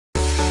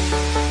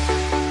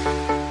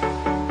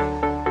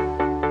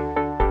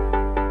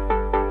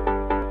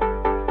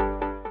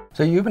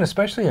So you've been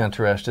especially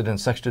interested in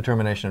sex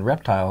determination in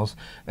reptiles,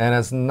 and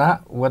it's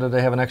not whether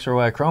they have an X or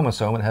Y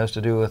chromosome. It has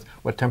to do with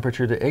what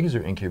temperature the eggs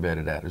are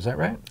incubated at. Is that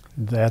right?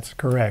 That's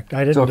correct. I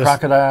didn't So a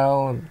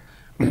crocodile...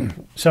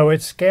 So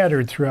it's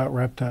scattered throughout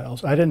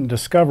reptiles. I didn't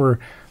discover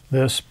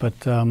this,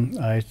 but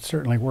I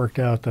certainly worked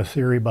out the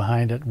theory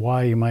behind it,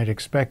 why you might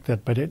expect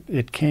that. But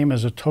it came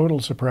as a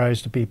total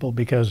surprise to people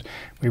because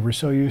we were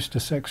so used to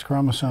sex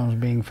chromosomes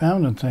being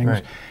found in things.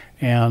 Right.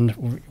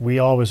 And we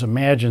always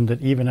imagined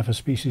that even if a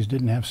species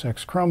didn't have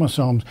sex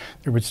chromosomes,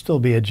 there would still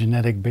be a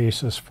genetic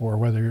basis for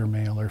whether you're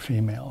male or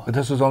female. But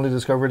this was only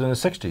discovered in the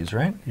 60s,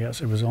 right?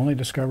 Yes, it was only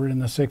discovered in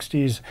the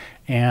 60s,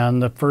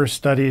 and the first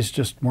studies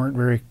just weren't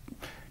very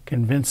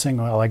convincing.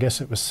 Well, I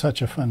guess it was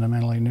such a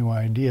fundamentally new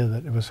idea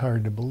that it was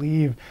hard to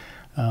believe.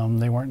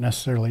 They weren't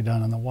necessarily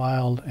done in the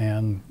wild,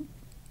 and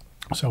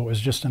so it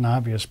was just an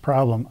obvious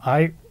problem.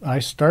 I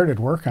started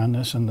work on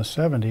this in the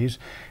 70s,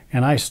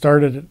 and I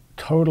started it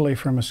totally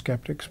from a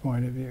skeptic's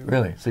point of view.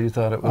 Really? So you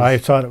thought it was... I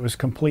thought it was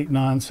complete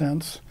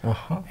nonsense.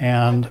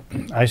 And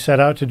I set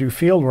out to do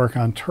field work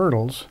on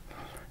turtles.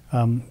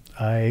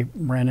 I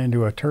ran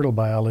into a turtle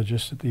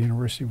biologist at the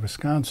University of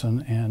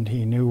Wisconsin, and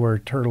he knew where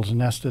turtles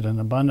nested in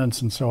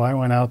abundance, and so I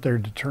went out there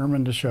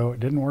determined to show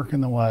it didn't work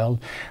in the wild.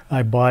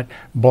 I bought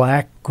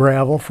black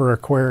gravel for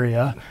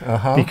aquaria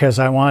because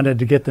I wanted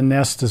to get the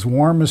nest as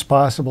warm as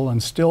possible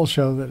and still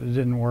show that it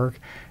didn't work.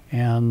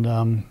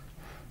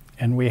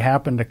 And we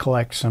happened to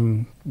collect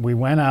some. We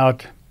went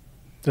out,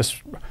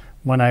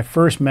 when I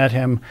first met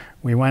him,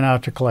 we went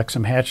out to collect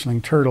some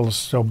hatchling turtles,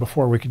 so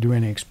before we could do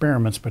any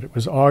experiments, but it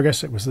was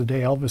August, it was the day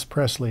Elvis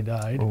Presley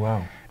died. Oh,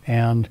 wow.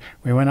 And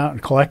we went out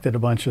and collected a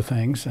bunch of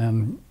things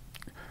and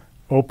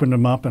opened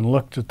them up and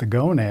looked at the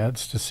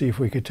gonads to see if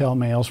we could tell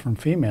males from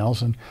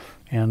females.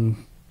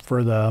 And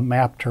for the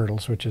map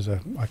turtles, which is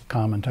a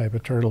common type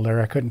of turtle there,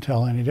 I couldn't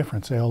tell any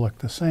difference. They all looked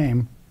the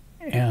same.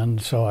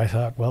 And so I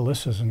thought, well,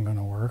 this isn't going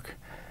to work.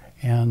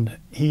 And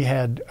he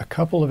had a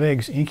couple of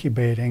eggs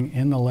incubating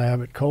in the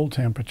lab at cold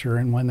temperature,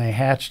 and when they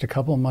hatched a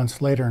couple of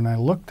months later and I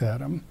looked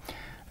at them,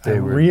 I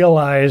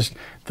realized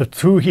the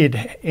two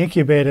he'd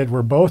incubated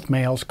were both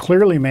males,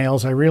 clearly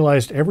males. I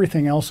realized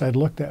everything else I'd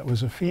looked at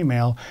was a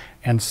female,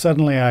 and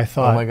suddenly I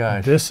thought, oh my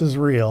gosh, this is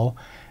real.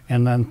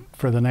 And then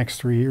for the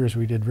next 3 years,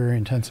 we did very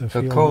intensive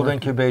field work. So cold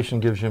incubation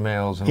gives you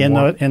males. And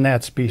in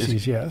that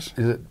species, yes.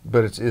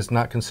 But it's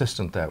not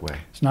consistent that way.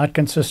 It's not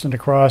consistent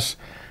across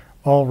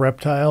all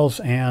reptiles,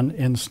 and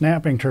in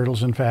snapping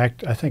turtles, in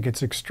fact, I think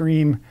it's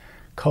extreme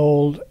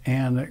cold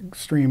and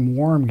extreme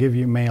warm give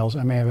you males.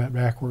 I may have that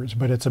backwards,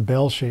 but it's a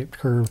bell-shaped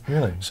curve.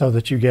 Really? So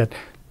that you get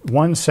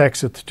one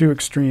sex at the two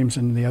extremes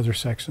and the other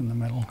sex in the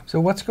middle. So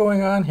what's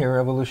going on here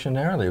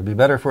evolutionarily? It would be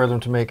better for them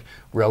to make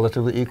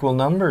relatively equal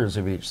numbers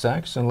of each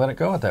sex and let it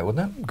go at that,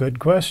 wouldn't it? Good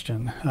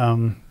question.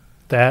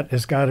 That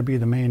has got to be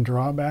the main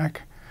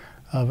drawback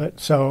of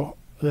it. So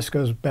this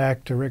goes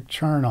back to Rick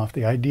Charnoff,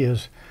 the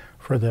ideas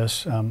for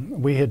this.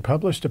 We had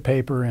published a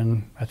paper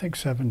in, I think,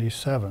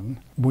 77.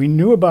 We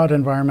knew about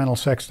environmental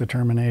sex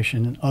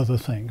determination and other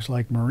things,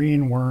 like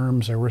marine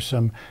worms. There were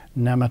some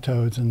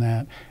nematodes in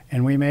that.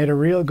 And we made a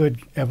real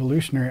good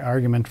evolutionary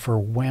argument for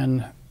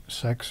why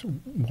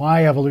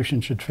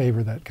evolution should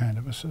favor that kind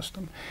of a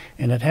system.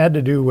 And it had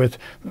to do with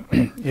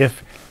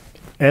if,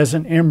 as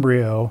an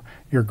embryo,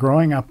 you're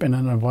growing up in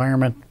an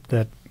environment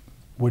that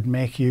would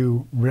make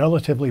you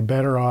relatively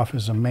better off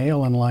as a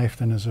male in life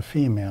than as a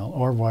female,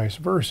 or vice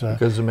versa.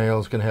 Because the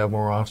males can have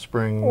more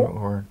offspring,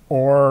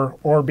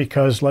 or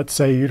because, let's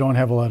say, you don't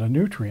have a lot of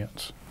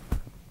nutrients,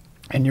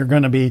 and you're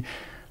going to be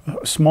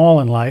small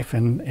in life.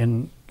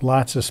 In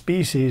lots of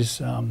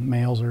species,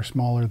 males are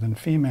smaller than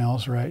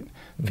females, right?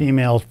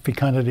 Female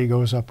fecundity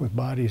goes up with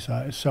body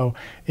size. So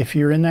if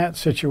you're in that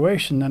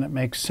situation, then it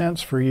makes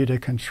sense for you to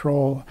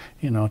control,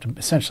 to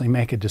essentially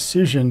make a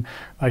decision,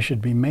 I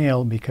should be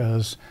male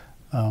because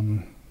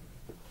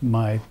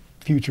my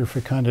future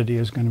fecundity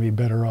is going to be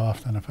better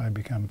off than if I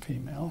become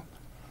female.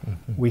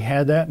 We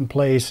had that in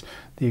place.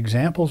 The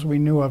examples we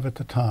knew of at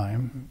the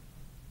time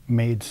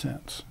made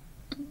sense.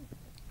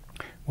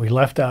 We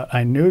left out,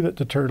 I knew that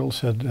the turtles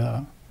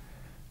had,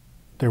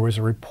 there was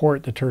a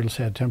report the turtles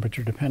had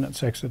temperature-dependent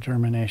sex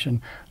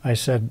determination. I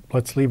said,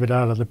 let's leave it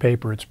out of the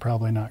paper. It's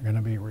probably not going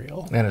to be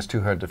real. And it's too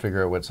hard to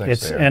figure out what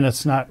sex they are. And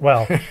it's not,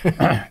 well,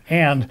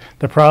 and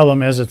the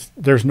problem is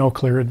there's no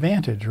clear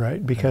advantage,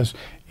 right? Because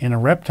in a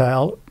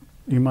reptile,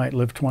 you might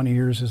live 20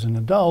 years as an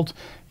adult.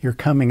 You're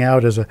coming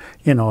out as of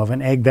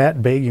an egg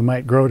that big. You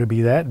might grow to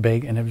be that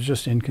big, and it was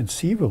just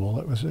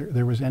inconceivable.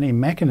 There was any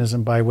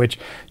mechanism by which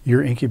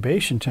your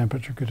incubation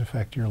temperature could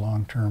affect your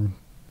long-term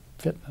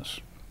fitness.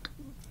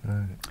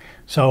 Right.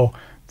 So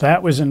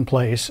that was in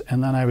place,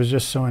 and then I was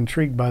just so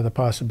intrigued by the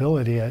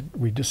possibility,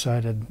 we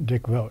decided,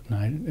 Dick Vogt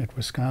and I at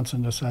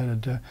Wisconsin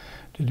decided to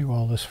do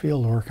all this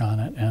field work on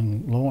it,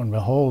 and lo and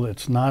behold,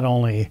 it's not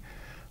only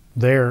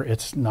there,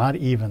 it's not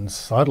even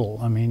subtle.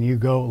 I mean, you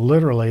go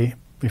literally,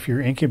 if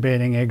you're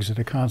incubating eggs at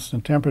a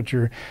constant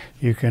temperature,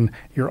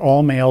 you're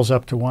all males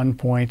up to one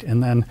point,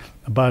 and then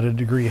about a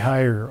degree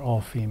higher, you're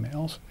all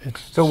females.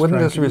 It's so wouldn't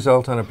this striking.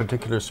 result on a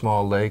particular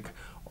small lake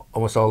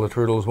almost all the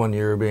turtles 1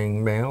 year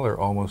being male, or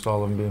almost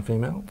all of them being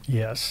female?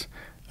 Yes.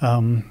 this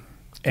And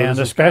is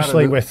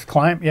especially kind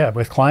of with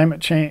with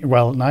climate change,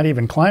 well, not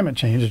even climate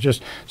change, it's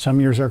just some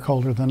years are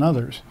colder than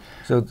others.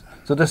 So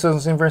this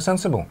doesn't seem very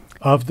sensible.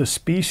 Of the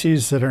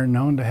species that are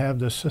known to have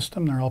this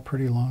system, they're all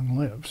pretty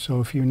long-lived.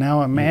 So if you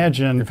now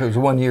imagine If it was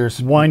 1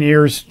 year's... 1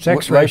 year's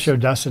sex What- ratio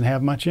doesn't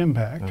have much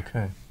impact.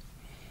 Okay.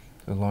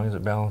 As long as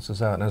it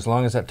balances out, and as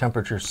long as that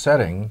temperature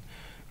setting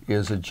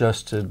is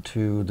adjusted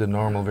to the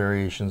normal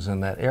variations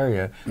in that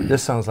area,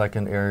 this sounds like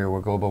an area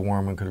where global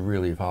warming could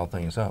really foul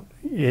things up.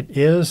 It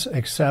is,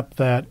 except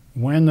that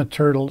when the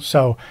turtle,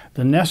 so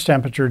the nest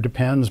temperature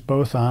depends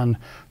both on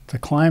the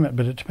climate,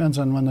 but it depends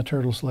on when the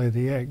turtles lay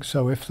the eggs.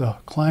 So if the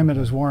climate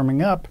is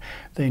warming up,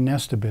 they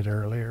nest a bit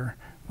earlier,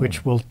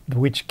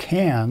 which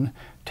can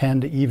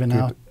tend to even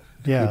out.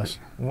 Yes.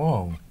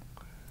 Whoa.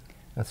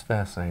 That's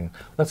fascinating.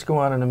 Let's go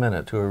on in a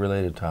minute to a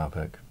related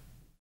topic.